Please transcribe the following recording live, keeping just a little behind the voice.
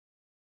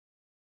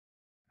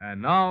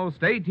And now,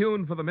 stay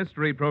tuned for the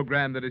mystery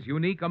program that is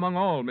unique among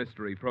all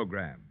mystery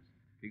programs.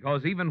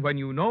 Because even when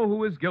you know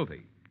who is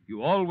guilty,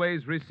 you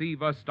always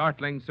receive a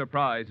startling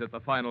surprise at the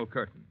final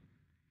curtain.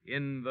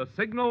 In the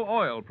Signal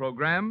Oil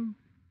program,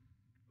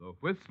 The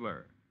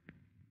Whistler.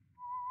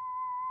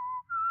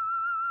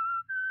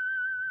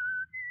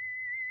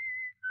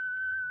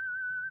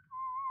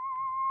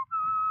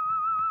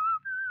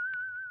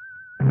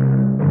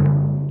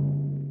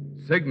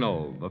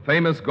 Signal, the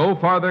famous Go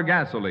Farther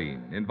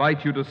gasoline,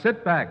 invites you to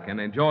sit back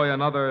and enjoy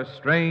another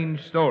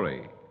strange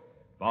story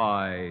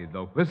by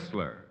The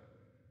Whistler.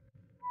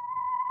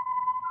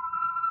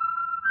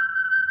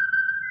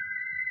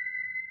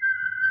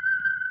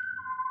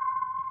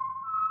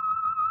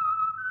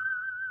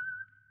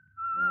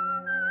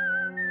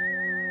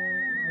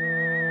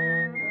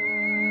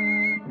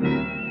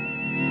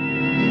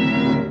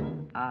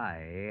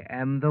 I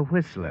am the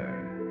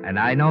Whistler, and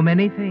I know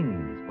many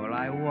things, for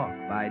I walk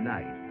by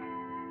night.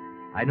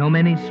 I know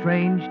many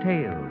strange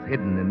tales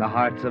hidden in the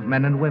hearts of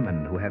men and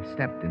women who have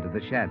stepped into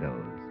the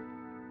shadows.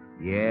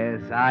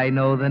 Yes, I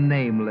know the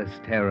nameless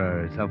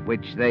terrors of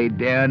which they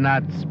dare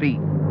not speak.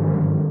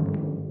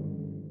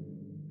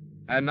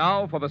 And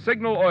now for the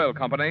Signal Oil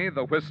Company,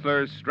 The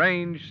Whistler's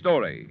strange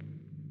story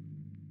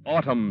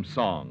Autumn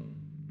Song.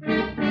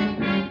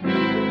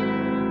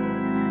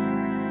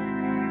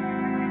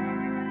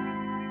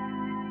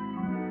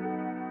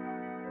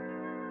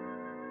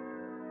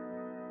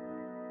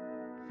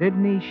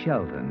 Sidney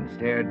Shelton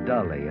stared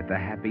dully at the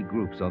happy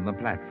groups on the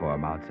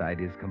platform outside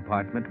his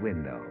compartment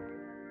window.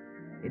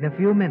 In a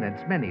few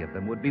minutes, many of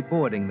them would be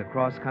boarding the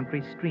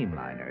cross-country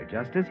streamliner,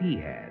 just as he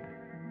had.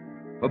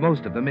 For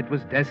most of them, it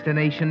was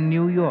destination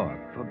New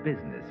York for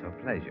business or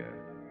pleasure.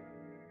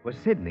 For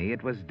Sidney,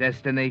 it was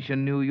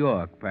destination New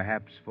York,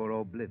 perhaps for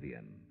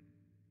oblivion.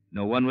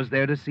 No one was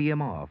there to see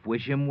him off,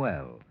 wish him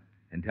well,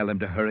 and tell him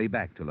to hurry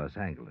back to Los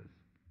Angeles.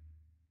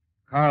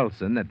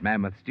 Carlson at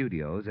Mammoth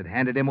Studios had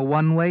handed him a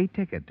one-way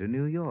ticket to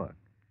New York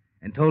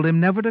and told him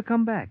never to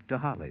come back to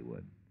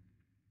Hollywood.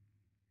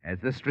 As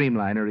the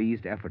streamliner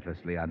eased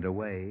effortlessly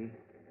underway,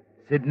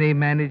 Sidney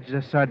managed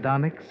a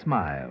sardonic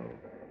smile.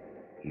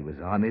 He was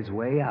on his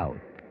way out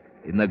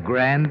in the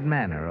grand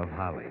manner of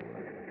Hollywood.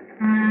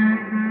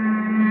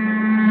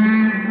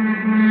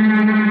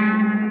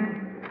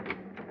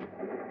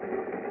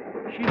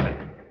 Sheila.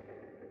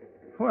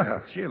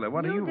 Well, Sheila,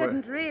 what are you... You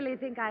didn't really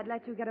think I'd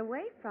let you get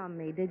away from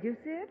me, did you,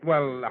 Sid?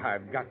 Well,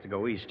 I've got to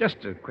go east.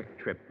 Just a quick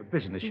trip for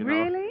business, you know.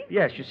 Really?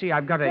 Yes, you see,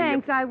 I've got a...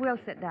 Thanks, I will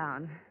sit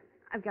down.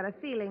 I've got a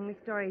feeling the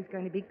story's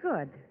going to be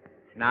good.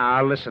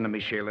 Now, listen to me,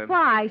 Sheila.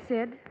 Why,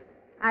 Sid?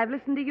 I've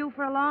listened to you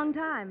for a long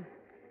time.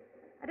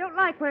 I don't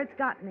like where it's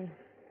got me.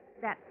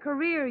 That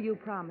career you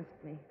promised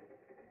me.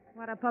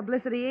 What a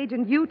publicity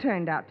agent you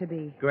turned out to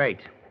be. Great.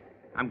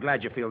 I'm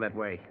glad you feel that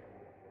way.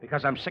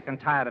 Because I'm sick and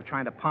tired of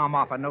trying to palm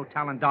off a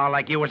no-talent doll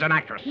like you as an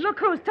actress. Look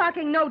who's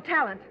talking no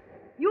talent.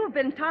 You've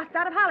been tossed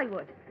out of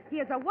Hollywood.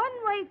 Here's a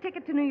one-way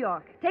ticket to New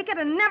York. Take it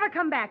and never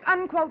come back.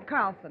 Unquote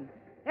Carlson.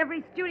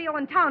 Every studio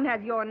in town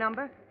has your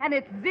number, and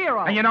it's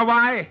 0. And you know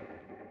why?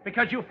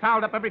 Because you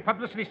fouled up every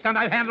publicity stunt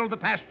I've handled the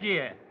past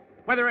year.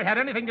 Whether it had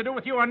anything to do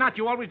with you or not,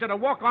 you always did a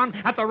walk-on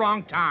at the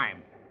wrong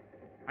time.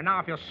 And now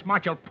if you're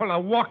smart, you'll pull a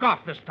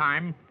walk-off this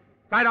time.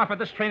 Right off of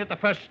this train at the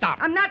first stop.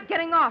 I'm not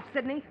getting off,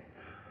 Sidney.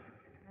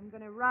 I'm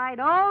going to ride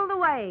all the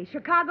way.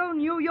 Chicago,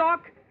 New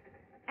York.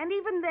 And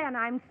even then,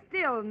 I'm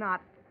still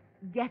not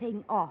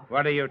getting off.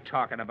 What are you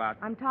talking about?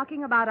 I'm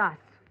talking about us.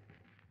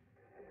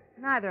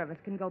 Neither of us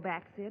can go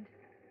back, Sid.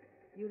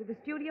 You to the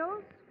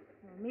studios,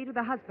 or me to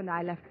the husband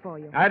I left for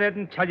you. I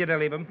didn't tell you to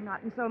leave him.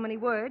 Not in so many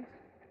words.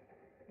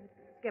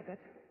 Skip it.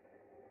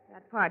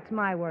 That part's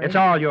my worry. It's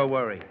all your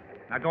worry.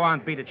 Now go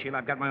on, beat it, Sheila.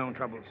 I've got my own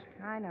troubles.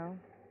 I know.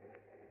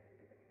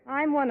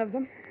 I'm one of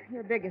them.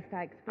 Your biggest,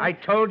 I expect. I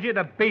told you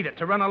to beat it,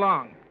 to run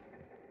along.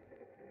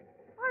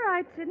 All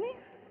right, Sidney.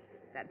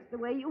 That's the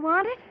way you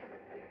want it.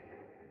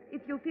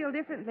 If you feel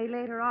differently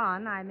later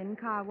on, I'm in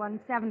car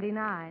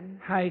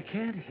 179. I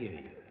can't hear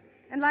you.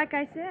 And like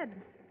I said,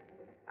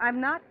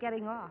 I'm not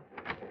getting off.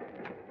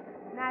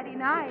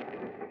 Nighty-night,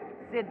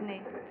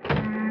 Sidney.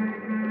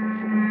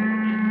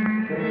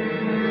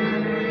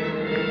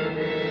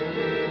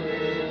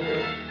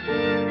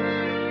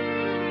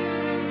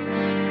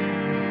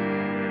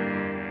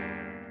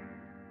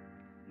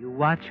 You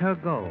watch her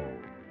go,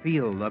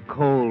 feel the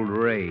cold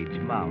rage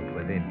mount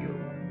within you.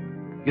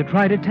 You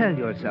try to tell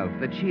yourself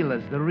that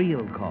Sheila's the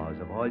real cause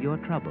of all your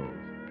troubles.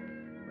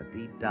 But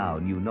deep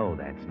down, you know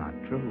that's not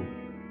true.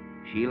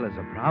 Sheila's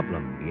a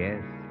problem,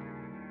 yes.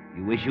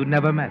 You wish you'd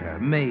never met her,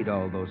 made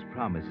all those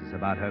promises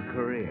about her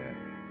career.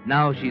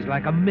 Now she's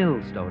like a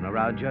millstone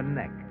around your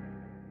neck.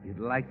 You'd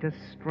like to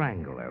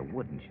strangle her,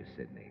 wouldn't you,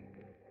 Sidney?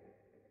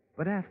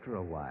 But after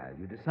a while,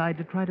 you decide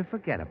to try to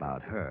forget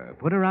about her,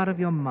 put her out of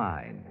your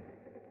mind.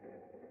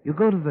 You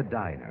go to the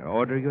diner,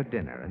 order your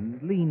dinner,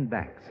 and lean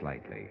back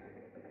slightly.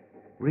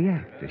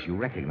 React as you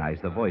recognize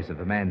the voice of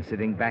the man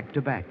sitting back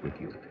to back with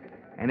you.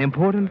 An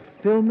important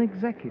film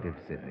executive,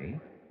 Sidney.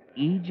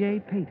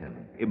 E.J. Payton,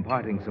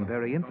 imparting some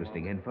very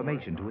interesting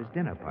information to his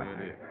dinner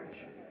partner.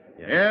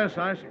 Yes,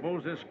 I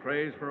suppose this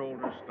craze for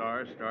older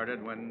stars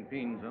started when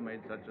Pinza made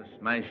such a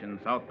smash in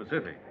South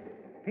Pacific.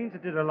 Pinza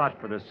did a lot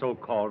for the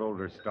so-called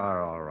older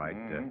star, all right.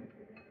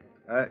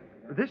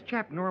 This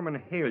chap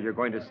Norman Hale you're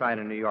going to sign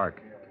in New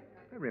York,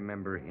 I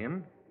remember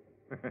him.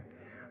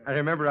 I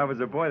remember I was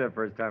a boy the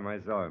first time I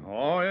saw him.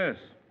 Oh, yes.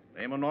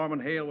 The name of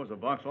Norman Hale was a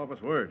box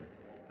office word.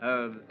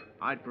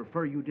 I'd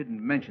prefer you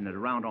didn't mention it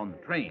around on the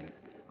train.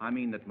 I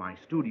mean that my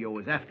studio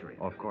is after it.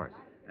 Of course.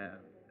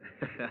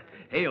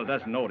 Hale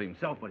doesn't know it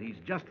himself, but he's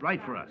just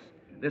right for us.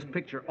 This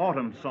picture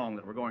Autumn song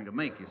that we're going to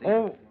make, you see.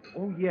 Oh,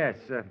 yes.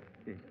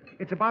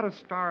 It's about a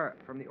star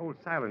from the old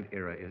silent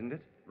era, isn't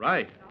it?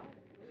 Right.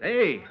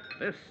 Say,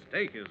 this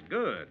steak is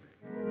good.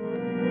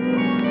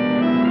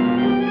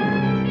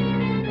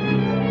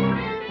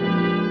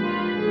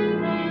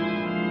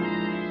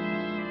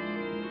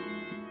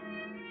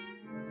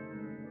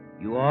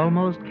 You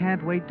almost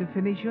can't wait to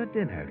finish your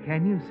dinner,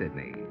 can you,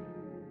 Sidney?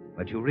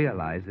 But you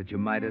realize that you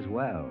might as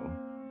well.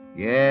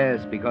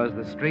 Yes, because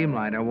the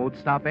streamliner won't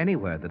stop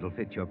anywhere that'll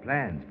fit your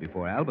plans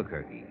before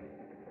Albuquerque.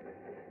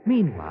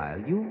 Meanwhile,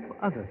 you've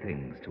other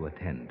things to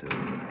attend to.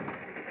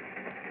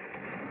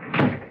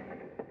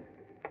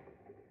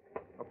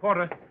 Oh,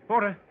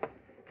 Porter,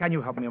 can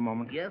you help me a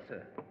moment? Yes,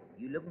 sir.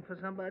 You looking for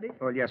somebody?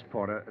 Oh, yes,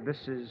 Porter.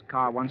 This is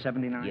car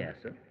 179? Yes,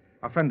 sir.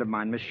 A friend of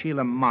mine, Miss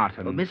Sheila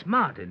Martin. Oh, Miss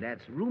Martin,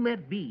 that's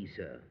roomette B,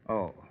 sir.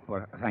 Oh,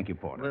 well, thank you,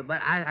 Porter. Well,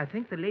 but I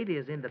think the lady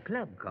is in the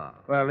club car.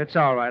 Well, it's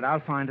all right. I'll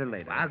find her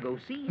later. I'll go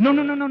see. No.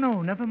 sir.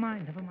 Never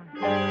mind.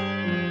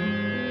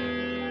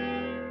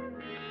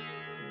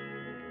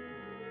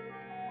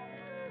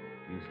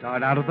 You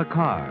start out of the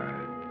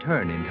car,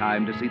 turn in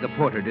time to see the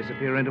porter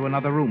disappear into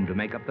another room to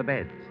make up the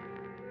beds.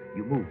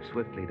 You move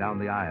swiftly down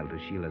the aisle to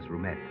Sheila's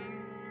roomette.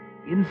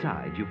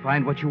 Inside, you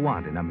find what you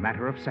want in a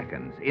matter of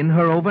seconds, in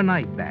her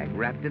overnight bag,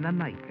 wrapped in a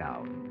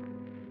nightgown.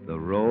 The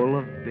roll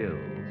of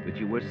bills, which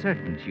you were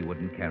certain she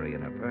wouldn't carry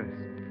in her purse.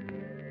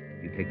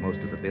 You take most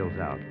of the bills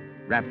out,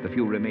 wrap the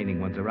few remaining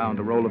ones around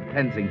a roll of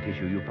cleansing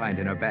tissue you find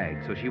in her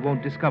bag so she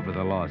won't discover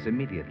the loss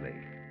immediately.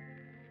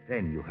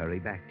 Then you hurry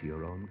back to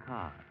your own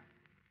car.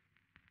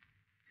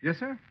 Yes,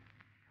 sir?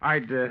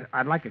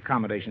 I'd like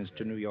accommodations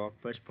to New York.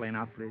 First plane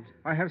out, please.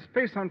 I have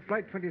space on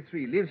Flight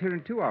 23. Leaves here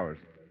in 2 hours.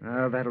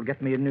 That'll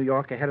get me in New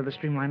York ahead of the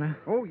streamliner.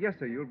 Oh, yes,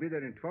 sir. You'll be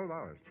there in 12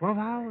 hours. 12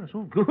 hours?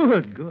 Oh,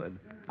 good.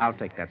 I'll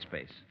take that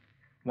space.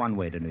 One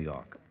way to New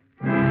York.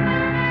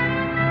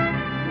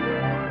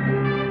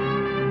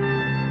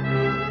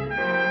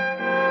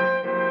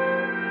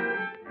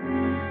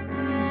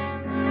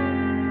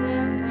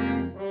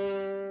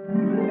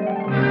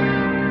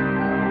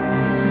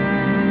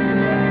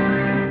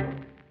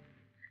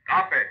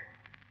 Stop it.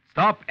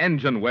 Stop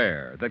engine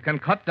wear that can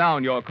cut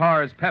down your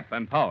car's pep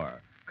and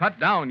power. Cut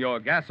down your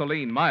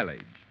gasoline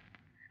mileage.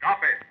 Stop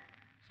it.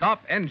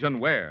 Stop engine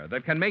wear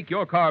that can make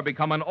your car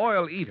become an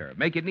oil eater,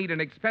 make it need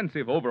an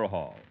expensive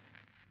overhaul.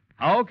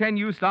 How can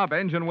you stop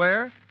engine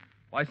wear?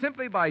 Why,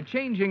 simply by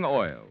changing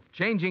oil.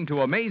 Changing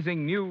to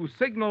amazing new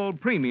Signal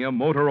Premium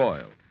Motor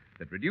Oil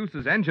that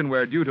reduces engine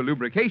wear due to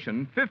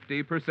lubrication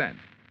 50%.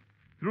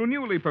 Through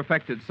newly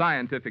perfected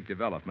scientific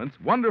developments,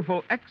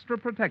 wonderful extra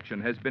protection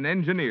has been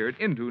engineered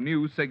into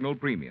new Signal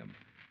Premium.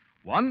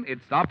 1, it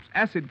stops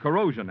acid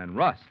corrosion and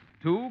rust.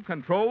 2,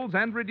 controls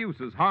and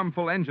reduces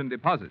harmful engine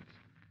deposits.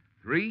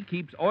 3,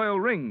 keeps oil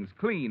rings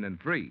clean and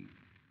free.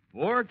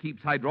 4,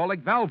 keeps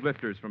hydraulic valve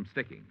lifters from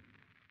sticking.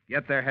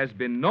 Yet there has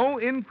been no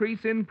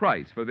increase in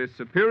price for this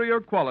superior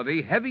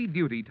quality,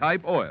 heavy-duty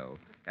type oil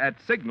at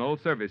Signal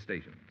service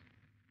stations.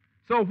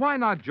 So why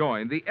not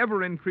join the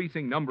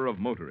ever-increasing number of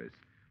motorists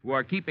who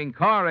are keeping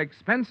car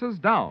expenses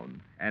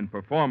down and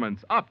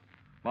performance up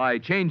by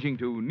changing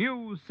to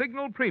new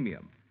Signal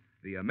Premium,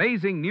 the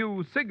amazing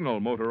new Signal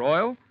motor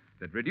oil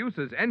that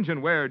reduces engine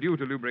wear due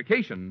to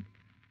lubrication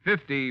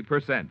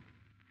 50%.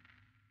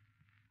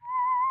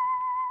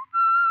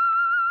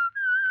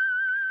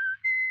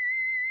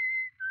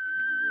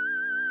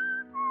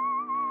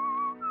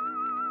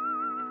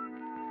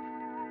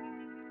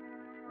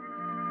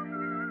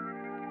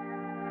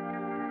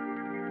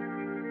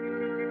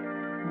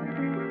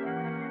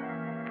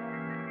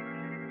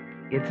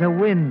 It's a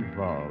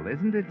windfall,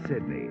 isn't it,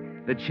 Sidney?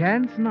 The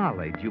chance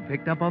knowledge you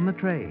picked up on the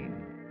train.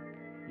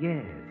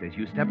 Yes, as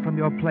you step from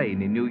your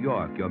plane in New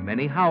York, you're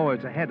many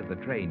hours ahead of the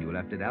train you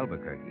left at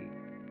Albuquerque,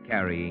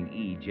 carrying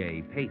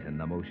E.J. Payton,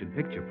 the motion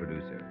picture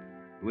producer,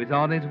 who is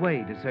on his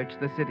way to search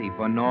the city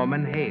for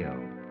Norman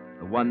Hale,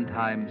 the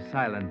one-time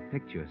silent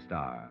picture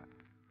star.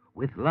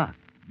 With luck,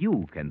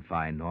 you can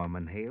find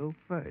Norman Hale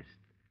first.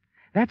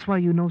 That's why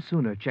you no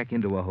sooner check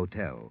into a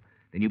hotel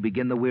than you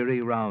begin the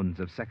weary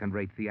rounds of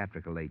second-rate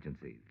theatrical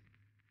agencies.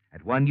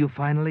 At one, you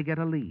finally get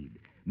a lead.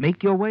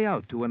 Make your way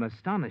out to an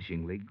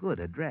astonishingly good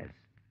address.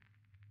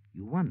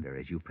 You wonder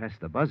as you press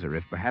the buzzer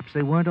if perhaps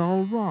they weren't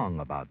all wrong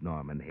about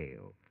Norman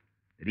Hale,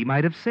 that he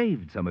might have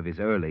saved some of his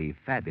early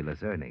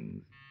fabulous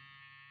earnings.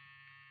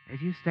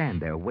 As you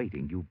stand there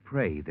waiting, you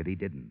pray that he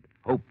didn't,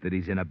 hope that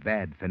he's in a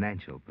bad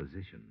financial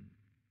position.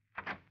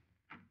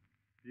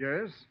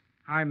 Yes?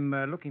 I'm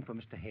looking for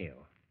Mr.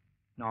 Hale.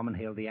 Norman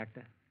Hale, the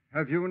actor.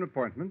 Have you an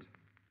appointment?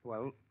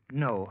 Well,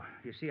 no.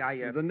 You see,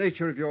 The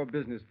nature of your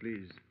business,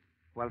 please.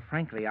 Well,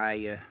 frankly,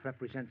 I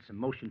represent some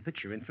motion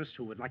picture interests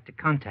who would like to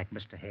contact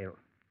Mr. Hale.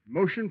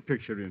 Motion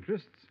picture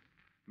interests?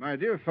 My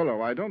dear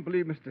fellow, I don't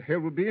believe Mr. Hale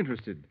would be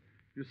interested.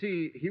 You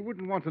see, he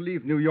wouldn't want to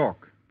leave New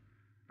York.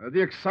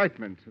 The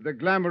excitement, the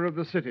glamour of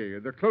the city,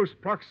 the close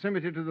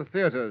proximity to the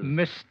theaters.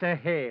 Mr.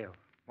 Hale.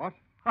 What?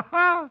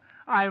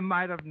 I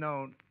might have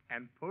known.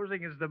 And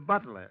posing as the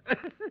butler.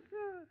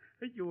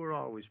 You were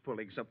always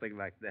pulling something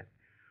like that.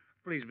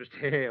 Please,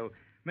 Mr. Hale,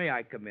 may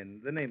I come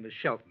in? The name is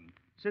Shelton.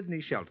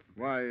 Sidney Shelton.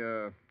 Why,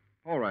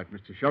 all right,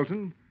 Mr.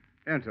 Shelton.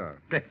 Enter.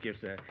 Thank you,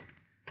 sir.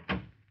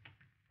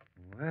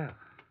 Well,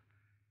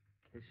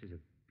 this is a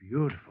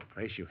beautiful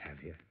place you have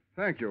here.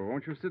 Thank you.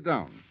 Won't you sit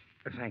down?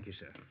 Thank you,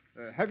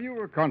 sir. Have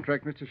you a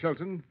contract, Mr.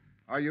 Shelton?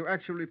 Are you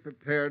actually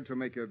prepared to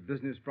make a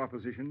business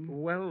proposition?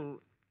 Well,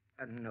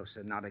 no,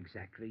 sir, not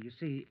exactly. You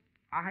see,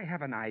 I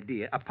have an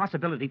idea, a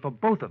possibility for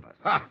both of us.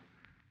 Ha!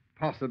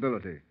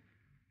 Possibility.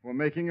 For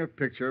making a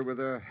picture with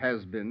a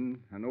has-been,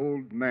 an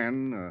old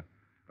man,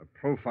 a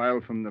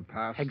profile from the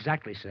past.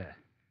 Exactly, sir.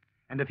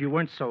 And if you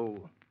weren't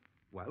so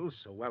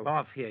well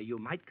off here, you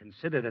might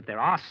consider that there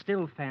are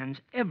still fans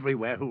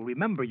everywhere who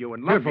remember you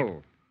and love you.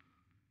 Careful.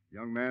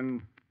 Young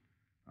man,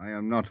 I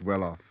am not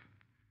well off.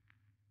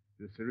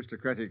 This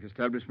aristocratic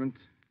establishment,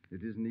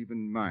 it isn't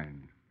even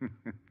mine.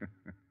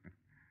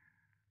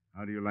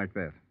 How do you like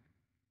that?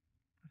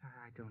 But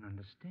I don't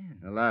understand.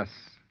 Alas,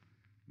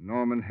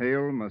 Norman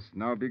Hale must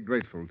now be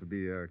grateful to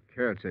be a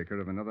caretaker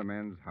of another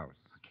man's house.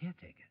 A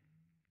caretaker?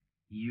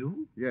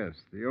 You? Yes,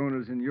 the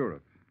owner's in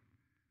Europe.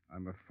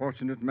 I'm a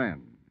fortunate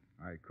man.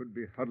 I could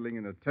be huddling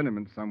in a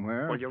tenement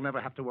somewhere. Well, you'll never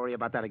have to worry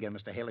about that again,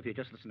 Mr. Hale, if you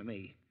just listen to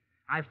me.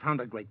 I've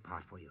found a great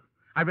part for you.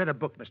 I read a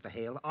book, Mr.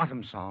 Hale,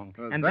 Autumn Song.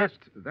 And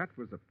that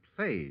was a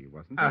play,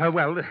 wasn't it?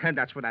 Well,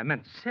 that's what I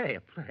meant to say,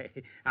 a play.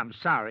 I'm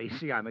sorry.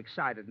 See, I'm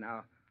excited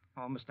now.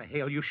 Oh, Mr.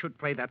 Hale, you should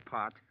play that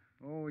part.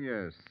 Oh,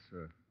 yes.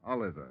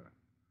 Oliver.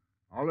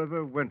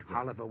 Oliver Wentworth.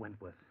 Oliver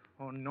Wentworth.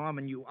 Oh,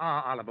 Norman, you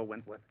are Oliver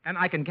Wentworth. And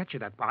I can get you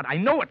that part. I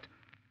know it.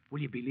 Will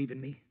you believe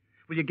in me?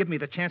 Will you give me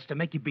the chance to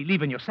make you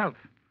believe in yourself?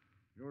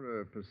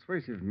 You're a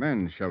persuasive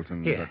man,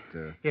 Shelton, Here.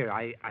 but... Here,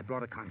 I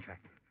brought a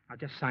contract. I'll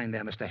just sign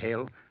there, Mr.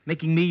 Hale,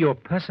 making me your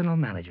personal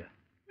manager.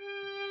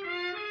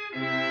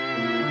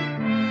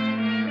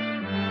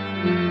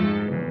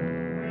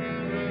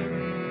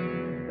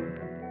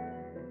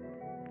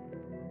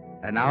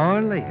 An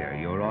hour later,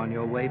 you're on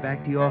your way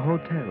back to your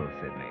hotel,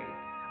 Sidney.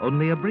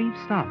 Only a brief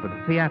stop at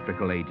the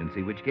theatrical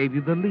agency which gave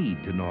you the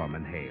lead to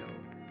Norman Hale.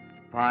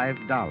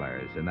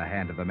 $5 in the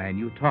hand of the man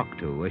you talked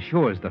to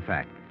assures the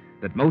fact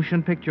that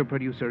motion picture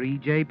producer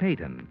E.J.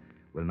 Payton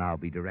will now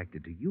be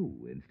directed to you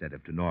instead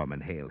of to Norman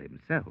Hale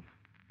himself.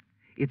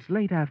 It's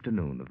late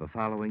afternoon of the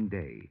following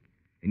day,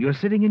 and you're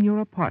sitting in your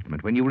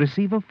apartment when you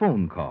receive a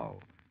phone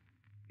call.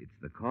 It's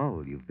the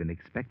call you've been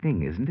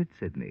expecting, isn't it,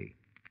 Sidney?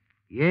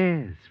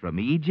 Yes, from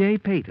E.J.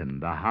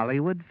 Payton, the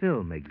Hollywood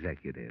film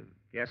executive.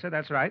 Yes, sir,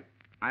 that's right.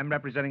 I'm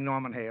representing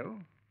Norman Hale.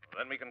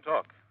 Then we can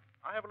talk.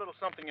 I have a little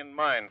something in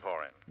mind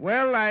for him.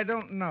 Well, I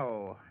don't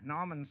know.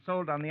 Norman's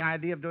sold on the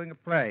idea of doing a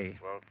play.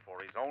 Well,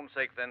 for his own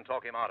sake, then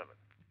talk him out of it.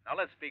 Now,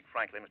 let's speak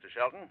frankly, Mr.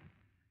 Shelton.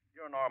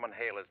 Your Norman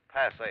Hale is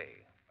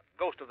passé, a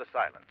ghost of the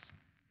silence.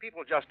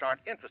 People just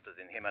aren't interested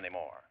in him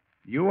anymore.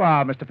 You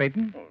are, Mr.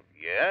 Payton? Well,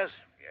 yes,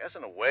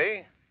 in a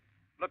way.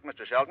 Look,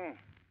 Mr. Shelton,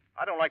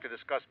 I don't like to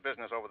discuss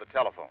business over the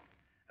telephone.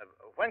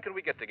 When can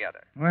we get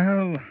together?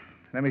 Well,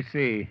 let me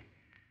see.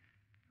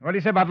 What do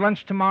you say about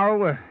lunch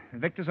tomorrow?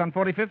 Victor's on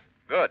 45th?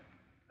 Good.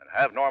 And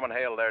have Norman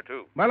Hale there,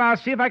 too. Well, I'll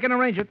see if I can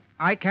arrange it.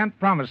 I can't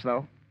promise,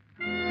 though.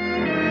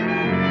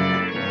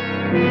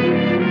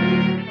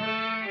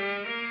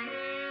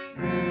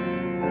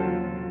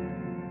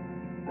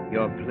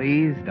 You're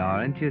pleased,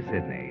 aren't you,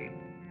 Sidney?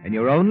 And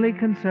your only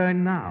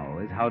concern now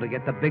is how to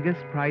get the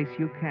biggest price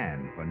you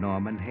can for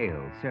Norman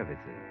Hale's services.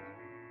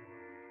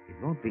 It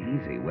won't be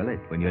easy, will it,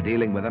 when you're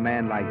dealing with a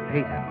man like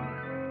Payton?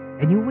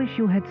 And you wish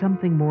you had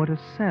something more to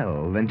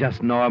sell than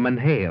just Norman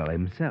Hale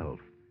himself.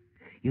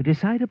 You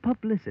decide a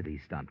publicity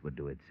stunt would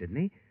do it,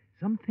 Sidney.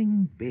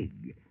 Something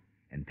big.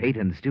 And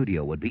Payton's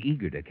studio would be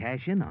eager to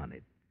cash in on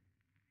it.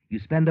 You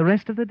spend the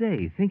rest of the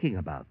day thinking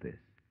about this.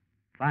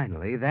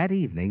 Finally, that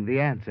evening, the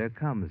answer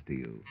comes to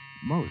you,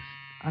 most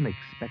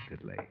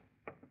unexpectedly.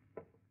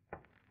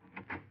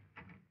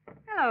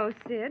 Hello,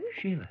 Sid.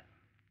 Sheila.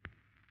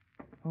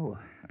 Oh,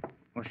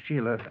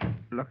 Sheila,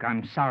 look,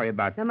 I'm sorry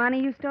about... The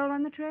money you stole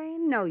on the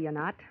train? No, you're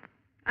not.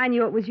 I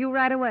knew it was you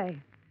right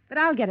away. But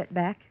I'll get it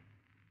back.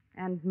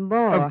 And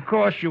more. Of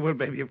course you will,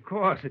 baby, of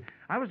course.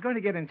 I was going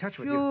to get in touch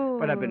with you,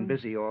 but I've been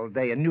busy all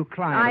day. A new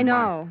client I of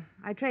know. mine.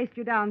 I traced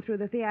you down through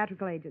the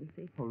theatrical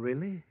agency. Oh,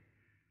 really?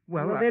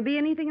 Well, Will there be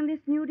anything in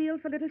this new deal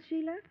for little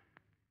Sheila?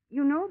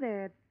 You know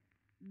there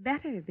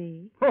better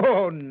be.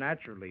 Oh,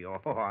 naturally. Oh,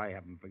 I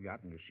haven't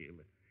forgotten you,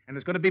 Sheila. And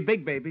it's going to be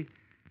big, baby.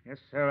 Yes,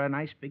 sir, a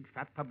nice big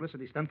fat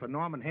publicity stunt for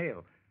Norman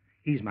Hale.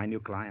 He's my new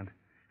client.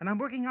 And I'm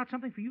working out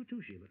something for you,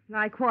 too, Sheila.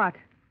 Like what?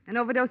 An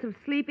overdose of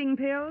sleeping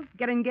pills?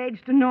 Get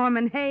engaged to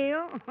Norman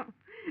Hale?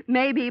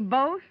 Maybe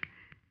both.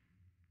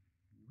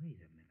 Wait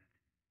a minute.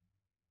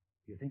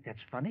 You think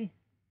that's funny?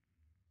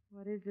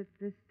 What is it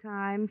this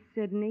time,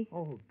 Sidney?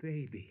 Oh,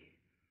 baby.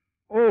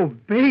 Oh,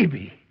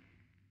 baby.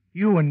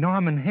 You and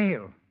Norman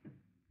Hale.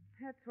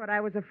 That's what I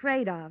was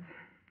afraid of.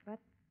 But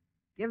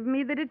give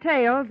me the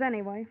details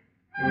anyway.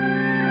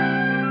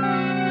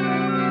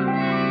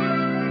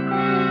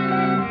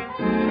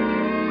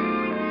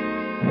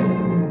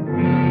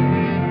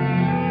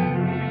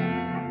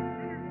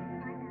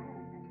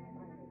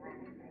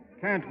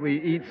 Can't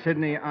we eat,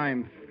 Sidney?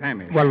 I'm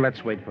famished. Well,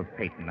 let's wait for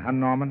Peyton, huh,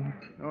 Norman?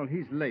 Well,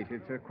 he's late.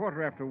 It's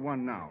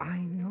 1:15 now. I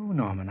know,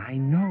 Norman, I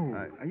know.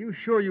 Are you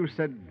sure you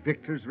said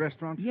Victor's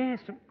restaurant? Yes,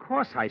 of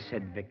course I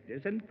said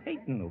Victor's, and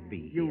Peyton will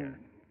be here.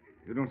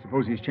 You don't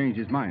suppose he's changed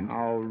his mind?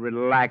 Oh,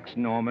 relax,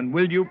 Norman,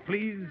 will you,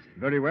 please?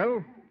 Very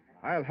well.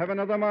 I'll have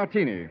another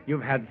martini.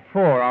 You've had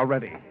 4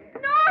 already.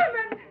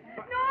 Norman!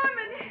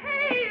 Norman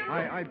Hale!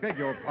 I beg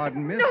your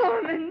pardon, miss.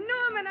 Norman,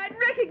 I'd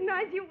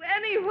recognize you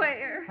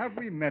anywhere. Have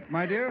we met,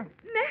 my dear?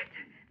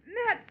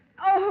 Met?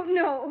 Oh,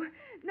 no.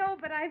 No,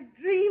 but I've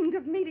dreamed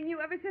of meeting you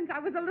ever since I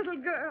was a little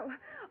girl.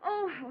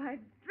 Oh, how I've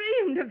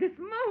dreamed of this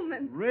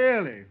moment.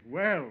 Really?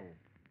 Well.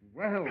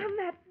 From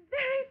that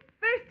very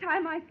first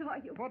time I saw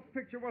you. What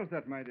picture was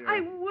that, my dear?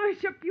 I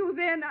worshiped you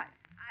then.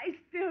 I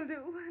still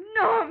do.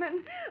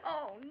 Norman.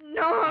 Oh,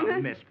 Norman.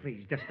 Oh, miss,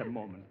 please, just a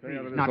moment. Stay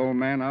out of Please, this, old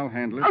man. I'll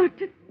handle it. Oh,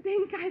 to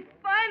think I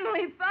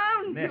finally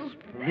found you. Miss,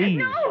 please.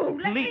 No,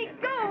 let me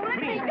go.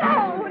 Let me go.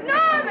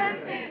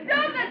 Norman,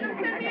 don't let them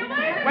send me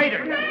away.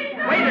 Waiter! Please,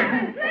 Waiter!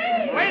 Norman,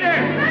 please. Waiter!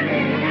 Let me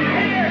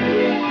here.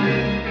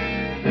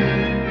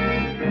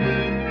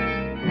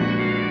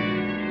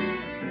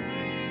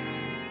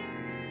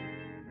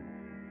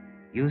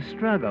 You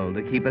struggle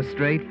to keep a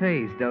straight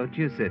face, don't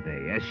you,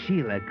 Sidney, as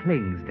Sheila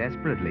clings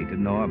desperately to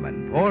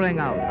Norman, pouring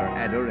out her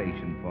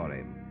adoration for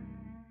him.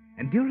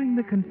 And during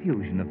the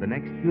confusion of the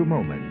next few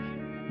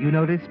moments, you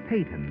notice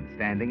Peyton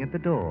standing at the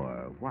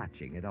door,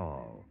 watching it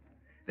all.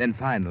 Then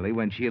finally,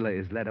 when Sheila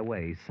is led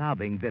away,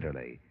 sobbing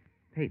bitterly,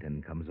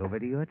 Peyton comes over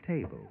to your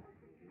table.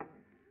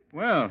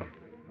 Well,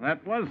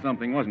 that was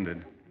something, wasn't it?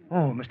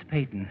 Oh, Mr.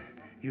 Peyton,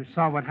 you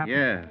saw what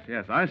happened?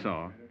 Yes, I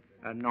saw.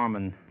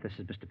 Norman, this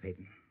is Mr.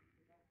 Peyton.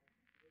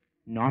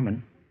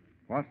 Norman.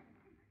 What?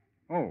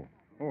 Oh,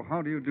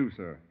 how do you do,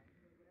 sir?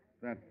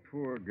 That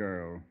poor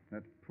girl,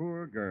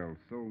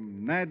 so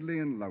madly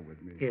in love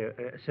with me. Here,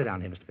 sit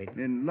down here, Mr. Peyton.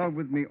 In love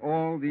with me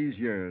all these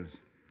years.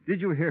 Did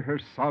you hear her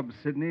sob,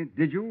 Sidney?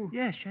 Did you?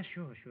 Yes,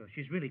 sure.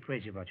 She's really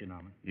crazy about you,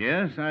 Norman.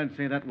 Yes, I'd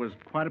say that was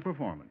quite a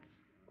performance.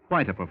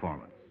 Quite a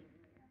performance.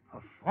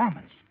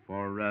 Performance?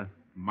 For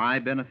my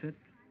benefit,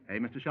 eh,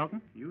 Mr.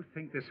 Shelton? You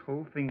think this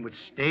whole thing was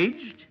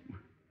staged?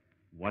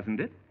 Wasn't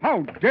it?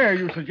 How dare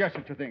you suggest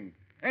such a thing?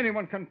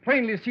 Anyone can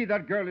plainly see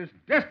that girl is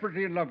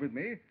desperately in love with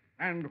me.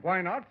 And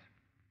why not?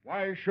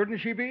 Why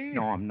shouldn't she be?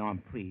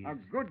 Norm, please. A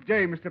good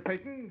day, Mr.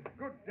 Peyton.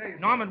 Good day.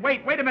 Norman,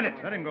 wait a minute.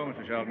 Let him go,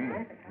 Mr.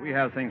 Shelton. We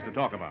have things to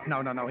talk about.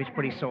 No, he's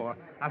pretty sore.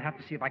 I'll have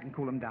to see if I can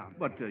cool him down.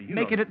 But you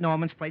Make it at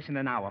Norman's place in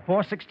an hour.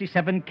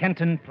 467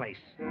 Kenton Place.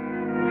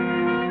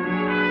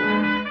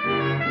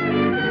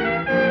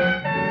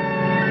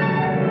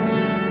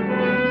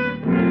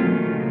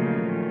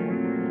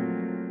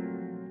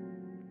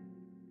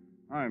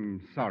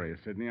 I'm sorry,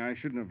 Sidney. I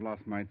shouldn't have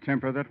lost my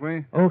temper that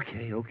way.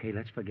 Okay,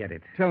 let's forget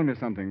it. Tell me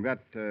something. That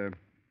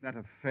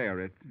affair,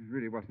 it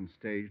really wasn't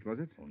staged, was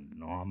it? Oh,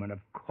 Norman, of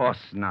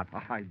course not.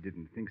 I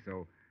didn't think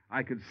so.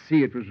 I could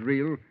see it was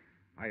real.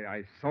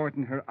 I saw it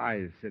in her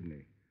eyes,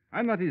 Sidney.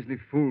 I'm not easily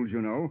fooled,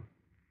 you know.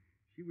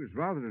 She was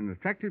rather an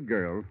attractive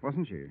girl,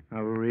 wasn't she?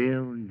 A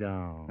real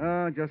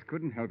doll. Just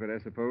couldn't help it, I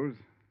suppose.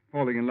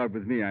 Falling in love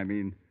with me, I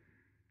mean.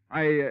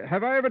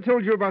 Have I ever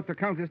told you about the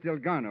Countess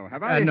Delgano?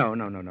 Have I? No.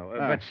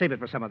 But save it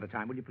for some other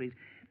time, will you please?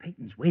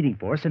 Peyton's waiting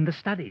for us in the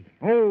study.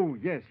 Oh,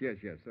 yes.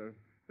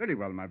 Very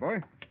well, my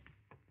boy.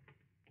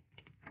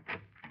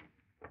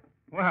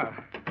 Well,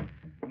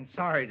 I'm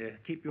sorry to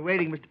keep you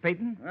waiting, Mr.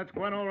 Peyton. That's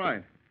quite all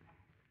right.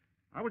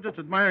 I was just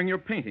admiring your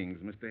paintings,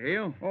 Mr.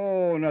 Hale.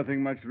 Oh,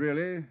 nothing much,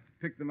 really.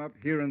 Picked them up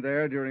here and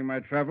there during my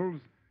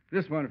travels.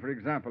 This one, for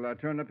example, I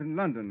turned up in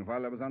London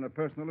while I was on a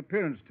personal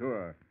appearance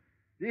tour.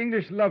 The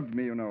English loved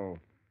me, you know.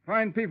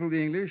 Fine people,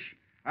 the English.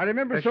 I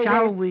remember so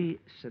Shall well... we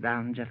sit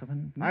down,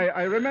 gentlemen?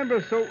 I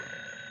remember so...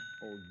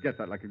 Oh, get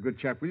that like a good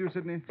chap, will you,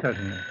 Sidney?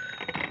 Certainly.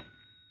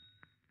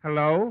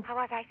 Hello? How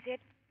was I,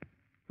 Sid?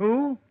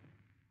 Who?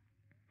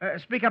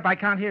 Speak up, I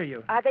can't hear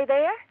you. Are they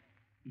there?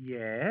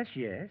 Yes.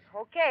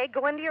 Okay,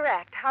 go into your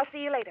act. I'll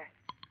see you later.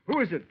 Who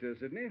is it,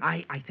 Sidney?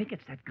 I think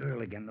it's that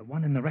girl again, the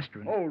one in the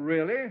restaurant. Oh,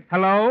 really?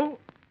 Hello?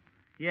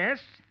 Yes?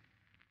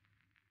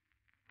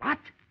 What?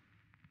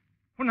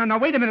 Oh, no,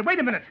 wait a minute.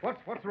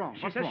 What's wrong?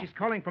 She says she's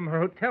calling from her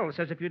hotel.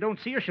 Says if you don't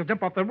see her, she'll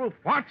jump off the roof.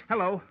 What?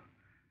 Hello?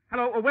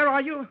 Where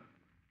are you?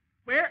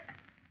 Where?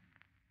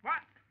 What?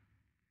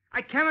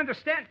 I can't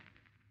understand.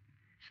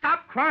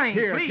 Stop crying,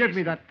 Here, please. give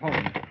me that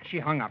phone. She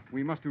hung up.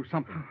 We must do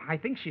something. I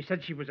think she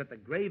said she was at the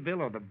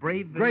Grayville or the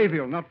Braveville.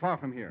 Grayville, not far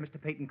from here. Mr.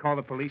 Peyton, call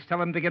the police. Tell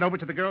them to get over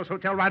to the girls'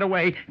 hotel right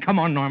away. Come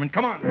on, Norman.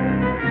 Come on.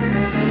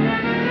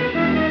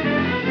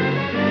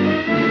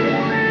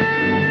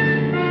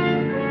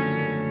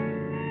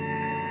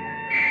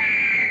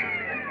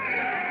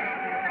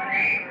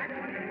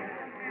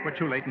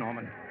 too late,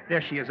 Norman. There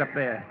she is up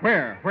there.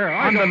 Where?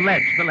 On the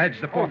ledge,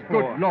 the Oh, fourth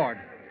floor. good Lord.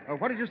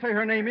 What did you say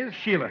her name is?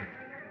 Sheila.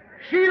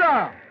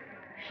 Sheila!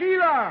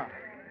 Sheila!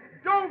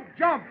 Don't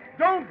jump!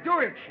 Don't do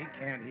it! She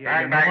can't hear you,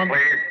 Stand back, Norman.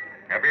 please.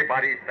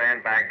 Everybody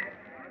stand back.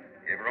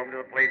 Give room to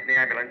a place in the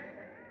ambulance.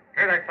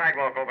 Clear that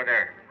sidewalk over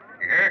there.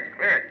 You hear?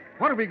 Clear it.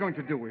 What are we going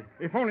to do?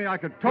 If only I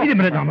could talk. Wait a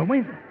minute, Norman.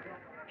 Wait. Did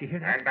you hear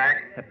that? Stand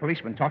back. That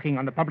policeman talking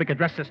on the public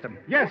address system.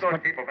 Yes, Move those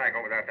but people back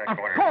over there at that of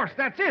corner. course,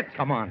 that's it.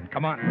 Come on.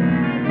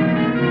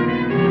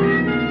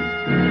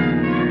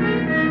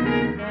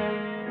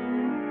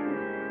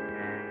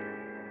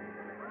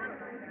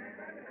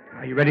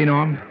 Are you ready,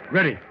 Norm?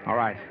 Ready. All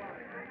right.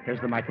 Here's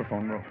the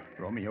microphone,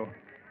 Romeo.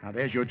 Now,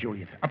 there's your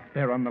Juliet, up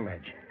there on the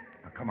ledge.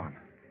 Now, come on.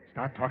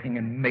 Start talking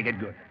and make it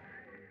good.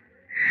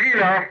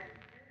 Sheila!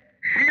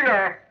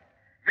 Sheila!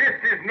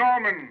 This is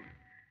Norman.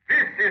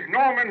 This is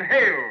Norman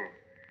Hale.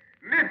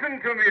 Listen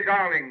to me,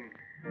 darling.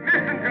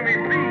 Listen to me,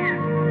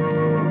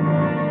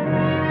 please.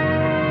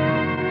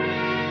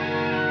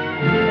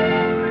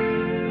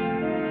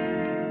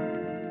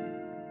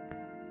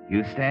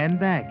 You stand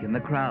back in the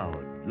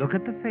crowd. Look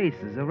at the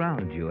faces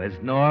around you as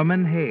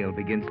Norman Hale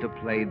begins to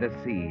play the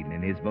scene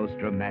in his most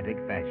dramatic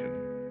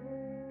fashion.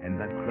 And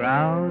the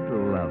crowd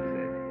loves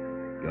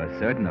it. You're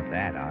certain of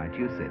that, aren't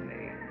you,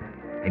 Sidney?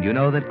 And you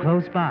know that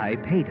close by,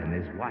 Peyton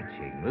is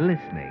watching,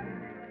 listening.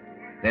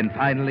 Then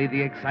finally,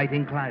 the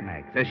exciting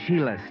climax as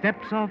Sheila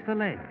steps off the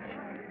ledge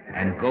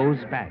and goes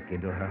back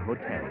into her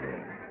hotel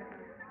room.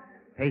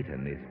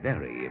 Peyton is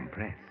very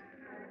impressed.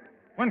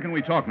 When can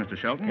we talk, Mr.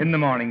 Shelton? In the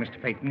morning, Mr.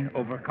 Peyton,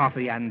 over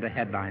coffee and the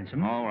headlines.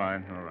 All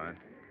right.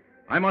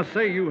 I must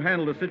say you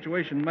handled the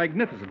situation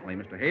magnificently,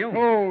 Mr. Hale.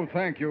 Oh,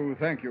 thank you.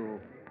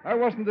 I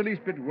wasn't the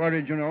least bit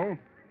worried, you know.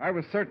 I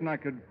was certain I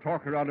could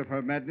talk her out of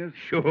her madness.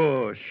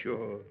 Sure.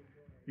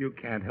 You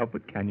can't help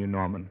it, can you,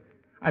 Norman?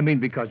 I mean,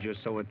 because you're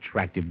so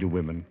attractive to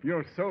women.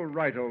 You're so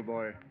right, old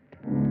boy.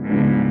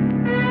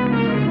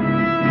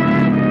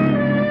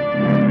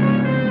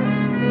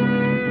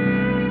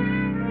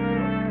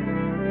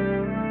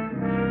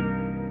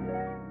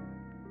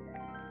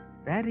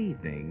 That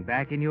evening,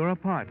 back in your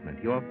apartment,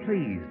 you're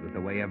pleased with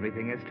the way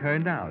everything has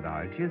turned out,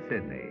 aren't you,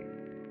 Sidney?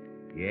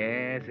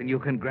 Yes, and you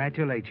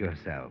congratulate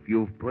yourself.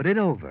 You've put it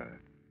over.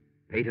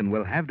 Peyton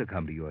will have to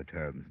come to your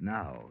terms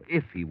now,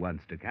 if he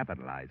wants to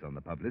capitalize on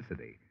the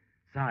publicity.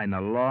 Sign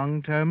a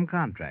long-term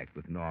contract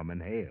with Norman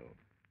Hale.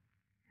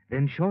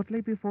 Then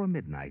shortly before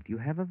midnight, you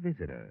have a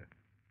visitor.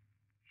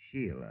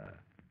 Sheila.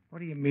 What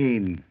do you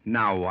mean,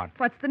 now what?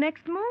 What's the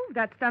next move?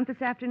 That stunt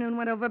this afternoon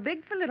went over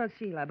big for little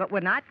Sheila, but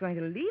we're not going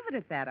to leave it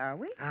at that, are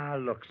we? Ah,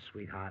 look,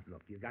 sweetheart,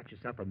 look. You got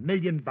yourself $1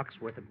 million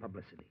worth of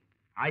publicity.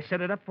 I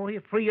set it up for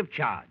you free of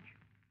charge.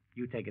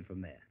 You take it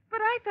from there. But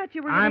I thought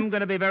you were I'm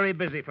going to be very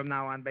busy from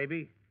now on,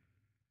 baby.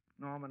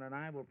 Norman and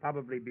I will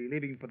probably be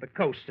leaving for the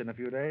coast in a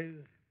few days.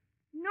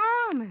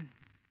 Norman.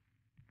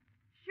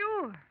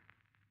 Sure.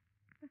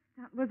 The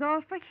stunt was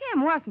all for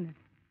him, wasn't it?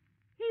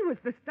 He was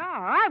the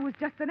star. I was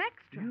just an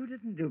extra. You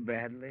didn't do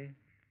badly.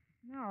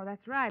 No,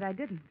 that's right. I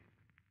didn't.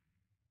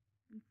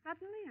 And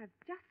suddenly, I've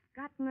just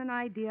gotten an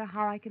idea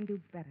how I can do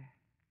better.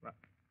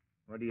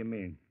 What do you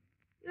mean?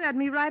 You had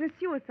me write a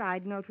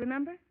suicide note,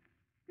 remember?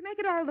 To make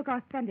it all look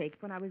authentic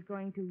when I was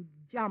going to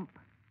jump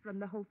from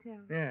the hotel.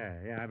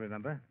 Yeah, I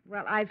remember.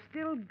 Well, I've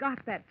still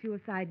got that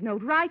suicide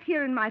note right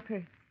here in my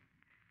purse.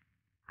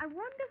 I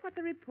wonder what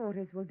the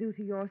reporters will do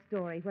to your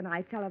story when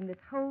I tell them this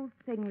whole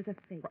thing was a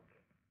fake.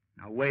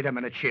 Now, wait a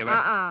minute,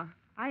 Sheila.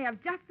 I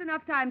have just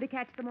enough time to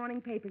catch the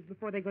morning papers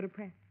before they go to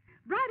press.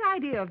 Bright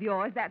idea of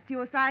yours, that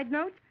suicide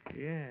note.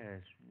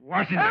 Yes,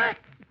 wasn't it?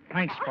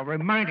 Thanks for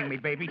reminding me,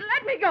 baby.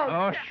 Let me go.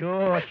 Oh,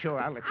 sure.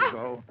 I'll let you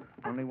go.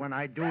 Only when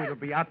I do, it'll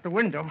be out the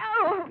window.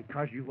 Oh.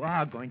 Because you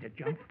are going to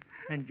jump,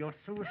 and your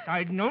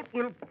suicide note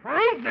will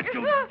prove that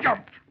you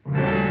jumped.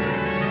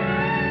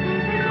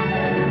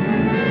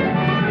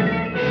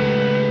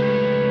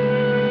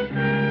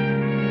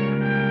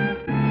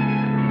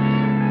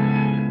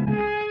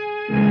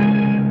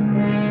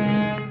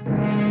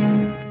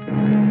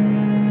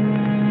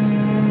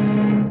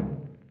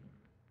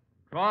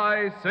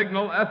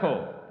 Tri-Signal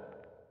Ethel.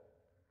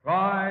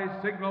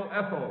 Tri-Signal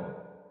Ethel.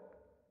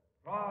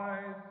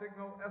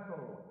 Tri-Signal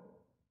Ethel.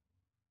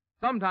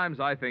 Sometimes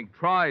I think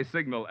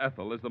Tri-Signal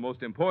Ethel is the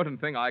most important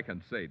thing I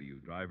can say to you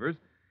drivers,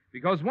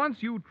 because once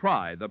you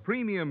try the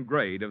premium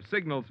grade of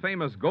Signal's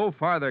famous Go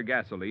Farther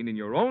gasoline in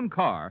your own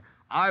car,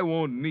 I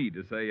won't need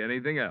to say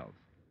anything else.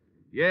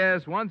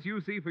 Yes, once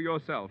you see for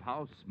yourself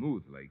how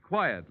smoothly,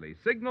 quietly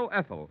Signal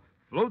Ethel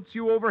floats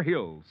you over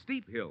hills,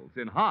 steep hills,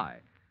 in high,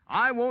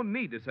 I won't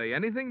need to say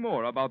anything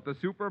more about the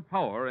super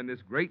power in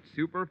this great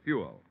super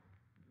fuel.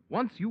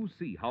 Once you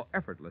see how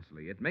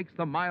effortlessly it makes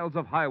the miles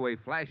of highway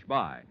flash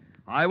by,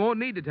 I won't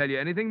need to tell you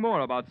anything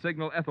more about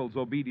Signal Ethel's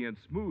obedient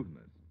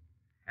smoothness.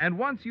 And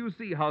once you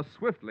see how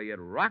swiftly it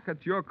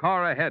rockets your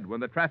car ahead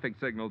when the traffic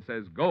signal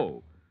says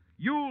go,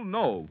 you'll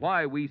know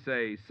why we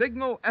say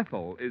Signal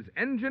Ethel is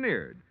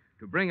engineered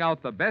to bring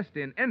out the best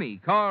in any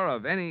car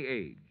of any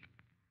age.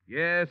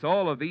 Yes,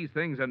 all of these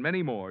things and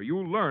many more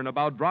you'll learn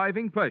about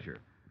driving pleasure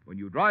when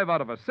you drive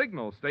out of a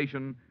Signal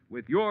station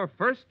with your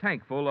first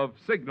tankful of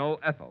Signal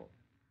Ethyl.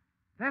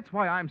 That's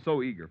why I'm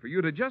so eager for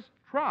you to just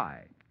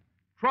try.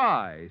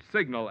 Try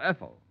Signal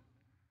Ethyl.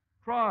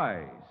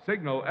 Try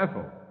Signal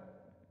Ethyl.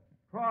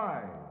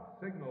 Try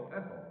Signal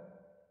Ethyl.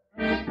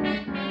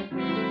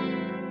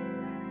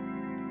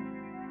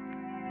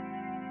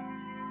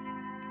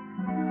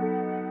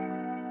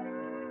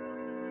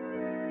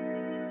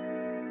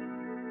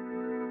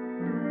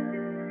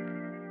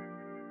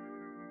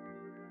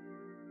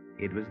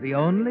 It was the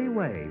only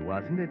way,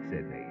 wasn't it,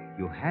 Sidney?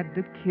 You had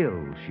to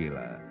kill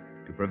Sheila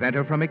to prevent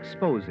her from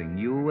exposing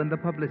you and the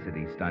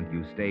publicity stunt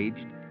you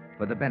staged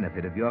for the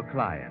benefit of your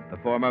client, the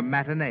former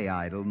matinee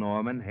idol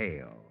Norman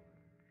Hale.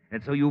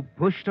 And so you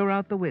pushed her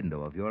out the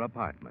window of your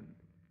apartment.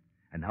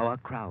 And now a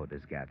crowd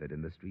has gathered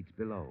in the streets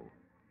below.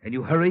 And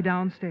you hurry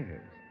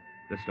downstairs.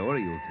 The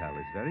story you'll tell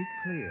is very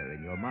clear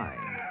in your mind.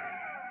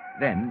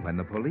 Then, when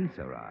the police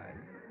arrive...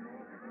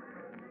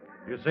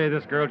 You say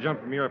this girl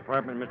jumped from your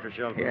apartment, Mr.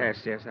 Shelton? Yes,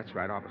 that's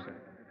right, officer.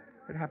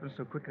 It happened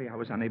so quickly I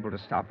was unable to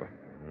stop her.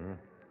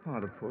 Mm-hmm. Oh,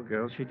 the poor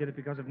girl. She did it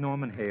because of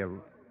Norman Hale.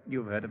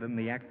 You've heard of him,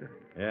 the actor?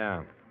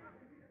 Yeah.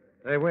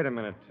 Hey, wait a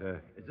minute.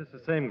 Is this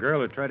the same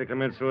girl who tried to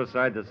commit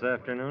suicide this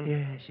afternoon?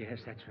 Yes,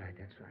 that's right.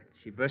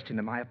 She burst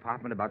into my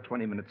apartment about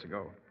 20 minutes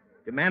ago.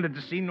 Demanded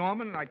to see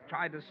Norman, and I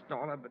tried to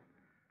stall her, but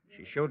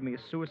she showed me a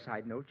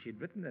suicide note she'd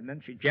written, and then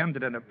she jammed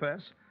it in her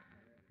purse.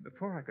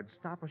 Before I could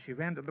stop her, she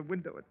ran to the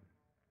window.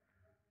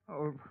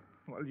 Oh,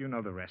 well, you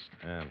know the rest.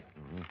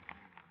 Mm-hmm.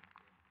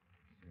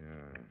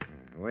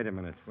 Wait a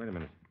minute.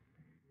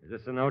 Is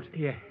this a note?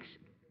 Yes,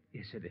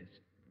 it is.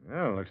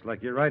 Well, looks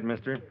like you're right,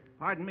 mister.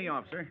 Pardon me,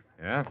 officer.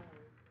 Yeah?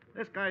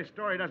 This guy's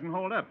story doesn't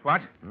hold up.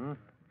 What? Hmm?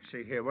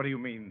 See here, what do you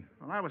mean?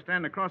 Well, I was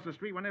standing across the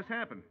street when this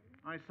happened.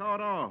 I saw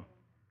it all.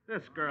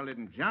 This girl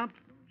didn't jump.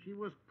 She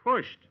was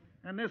pushed.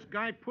 And this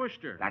guy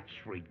pushed her. That's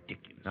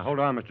ridiculous. Now, hold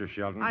on, Mr.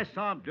 Shelton. I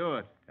saw him do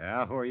it.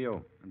 Yeah, who are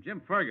you? I'm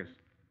Jim Fergus,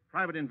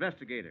 private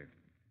investigator.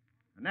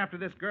 And after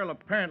this girl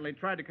apparently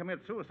tried to commit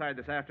suicide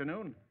this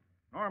afternoon,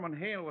 Norman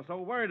Hale was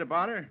so worried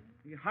about her,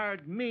 he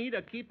hired me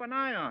to keep an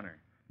eye on her.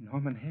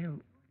 Norman Hale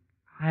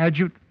hired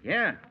you?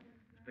 Yeah.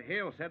 Mr.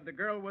 Hale said the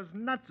girl was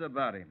nuts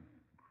about him,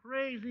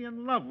 crazy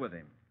in love with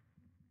him.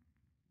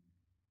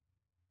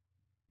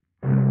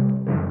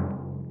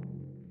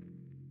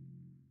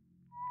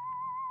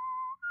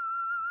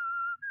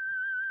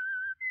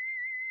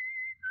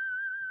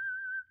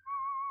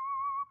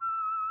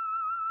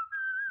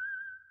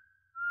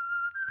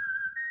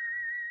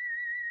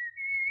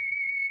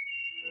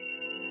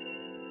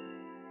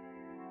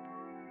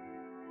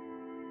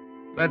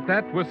 Let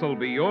that whistle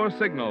be your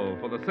signal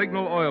for the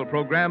Signal Oil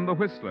program, The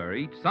Whistler,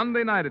 each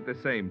Sunday night at the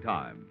same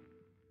time.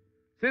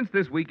 Since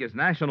this week is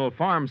National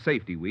Farm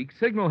Safety Week,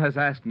 Signal has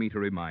asked me to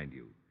remind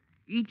you.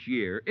 Each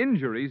year,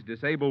 injuries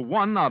disable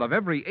 1 out of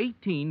every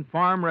 18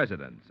 farm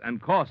residents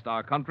and cost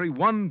our country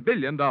 $1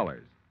 billion.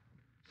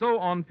 So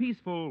on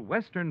peaceful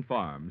Western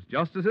farms,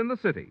 just as in the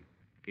city,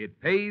 it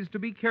pays to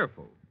be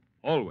careful,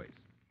 always.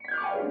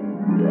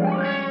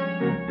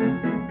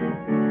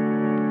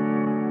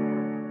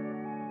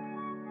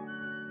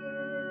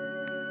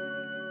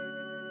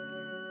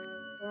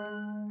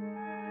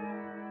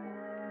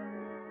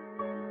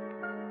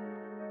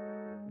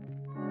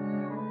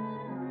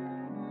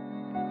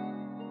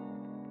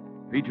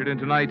 Featured in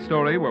tonight's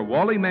story were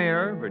Wally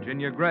Mayer,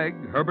 Virginia Gregg,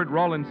 Herbert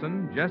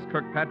Rawlinson, Jess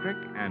Kirkpatrick,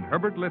 and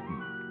Herbert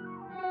Litton.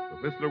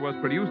 The Whistler was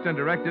produced and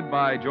directed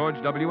by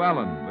George W.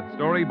 Allen, with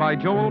story by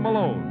Joel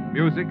Malone,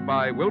 music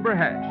by Wilbur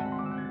Hatch,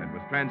 and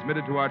was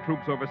transmitted to our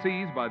troops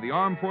overseas by the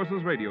Armed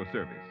Forces Radio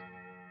Service.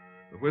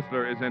 The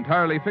Whistler is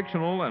entirely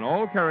fictional, and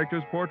all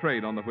characters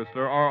portrayed on The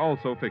Whistler are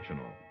also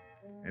fictional.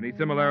 Any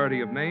similarity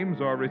of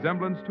names or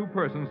resemblance to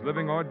persons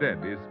living or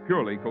dead is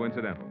purely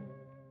coincidental.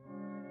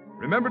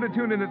 Remember to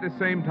tune in at the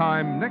same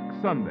time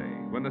next Sunday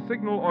when the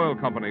Signal Oil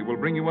Company will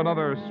bring you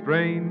another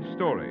strange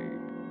story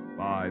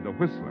by The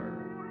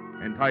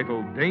Whistler,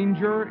 entitled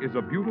Danger is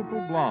a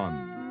Beautiful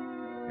Blonde,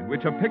 in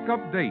which a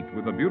pickup date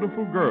with a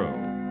beautiful girl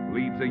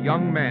leads a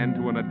young man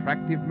to an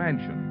attractive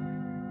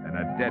mansion and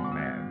a dead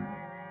man.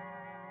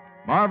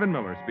 Marvin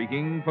Miller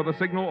speaking for the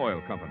Signal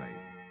Oil Company.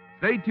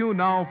 Stay tuned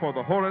now for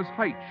the Horace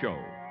Height Show,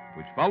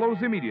 which follows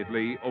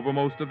immediately over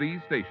most of these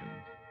stations.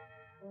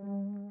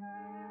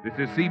 This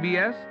is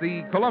CBS,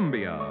 the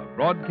Columbia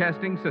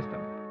Broadcasting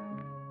System.